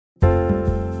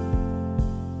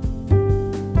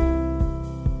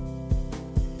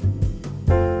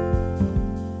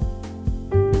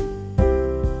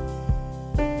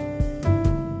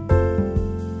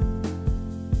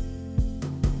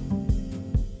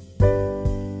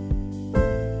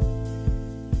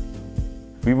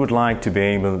We would like to be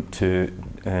able to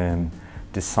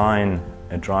design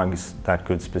drugs that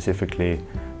could specifically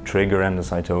trigger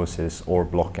endocytosis or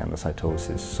block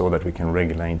endocytosis so that we can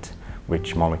regulate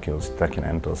which molecules that can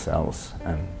enter cells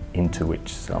and into which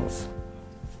cells.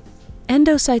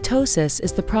 Endocytosis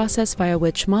is the process via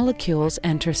which molecules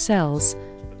enter cells.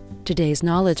 Today's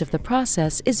knowledge of the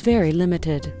process is very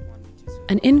limited.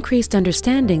 An increased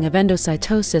understanding of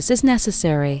endocytosis is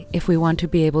necessary if we want to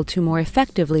be able to more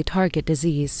effectively target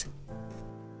disease.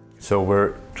 So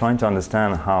we're trying to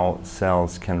understand how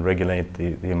cells can regulate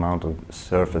the amount of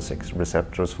surface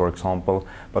receptors, for example,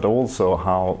 but also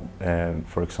how,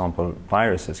 for example,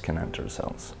 viruses can enter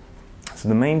cells. So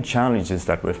the main challenges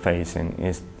that we're facing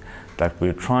is that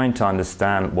we're trying to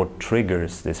understand what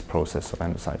triggers this process of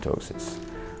endocytosis.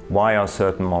 Why are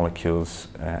certain molecules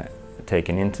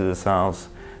taken into the cells,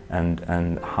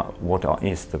 and what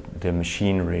is the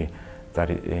machinery that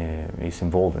is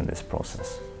involved in this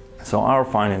process. So our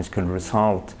findings could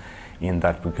result in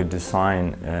that we could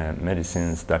design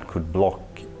medicines that could block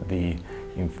the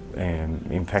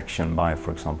infection by,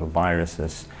 for example,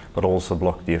 viruses, but also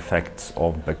block the effects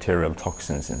of bacterial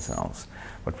toxins in cells.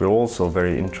 But we're also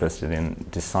very interested in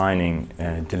designing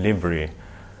delivery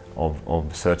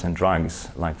of certain drugs,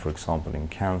 like for example in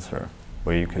cancer,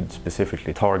 where you could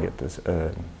specifically target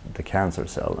the cancer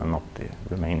cell and not the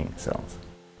remaining cells.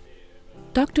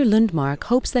 Dr. Lundmark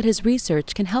hopes that his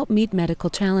research can help meet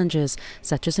medical challenges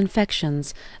such as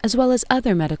infections, as well as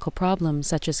other medical problems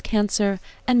such as cancer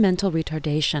and mental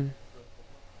retardation.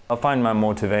 I find my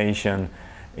motivation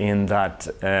in that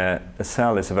a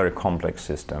cell is a very complex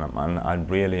system, and I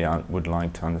really would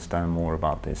like to understand more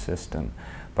about this system.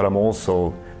 But I'm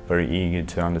also very eager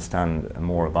to understand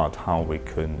more about how we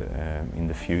could, in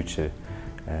the future,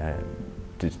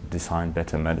 design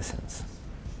better medicines.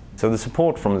 So the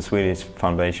support from the Swedish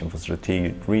Foundation for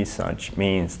Strategic Research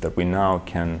means that we now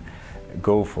can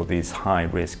go for these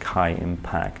high-risk,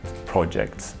 high-impact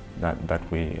projects that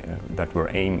we're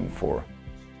aiming for.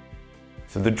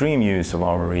 So the dream use of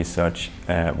our research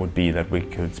would be that we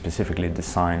could specifically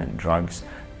design drugs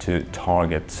to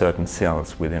target certain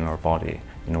cells within our body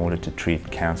in order to treat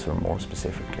cancer more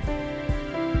specifically.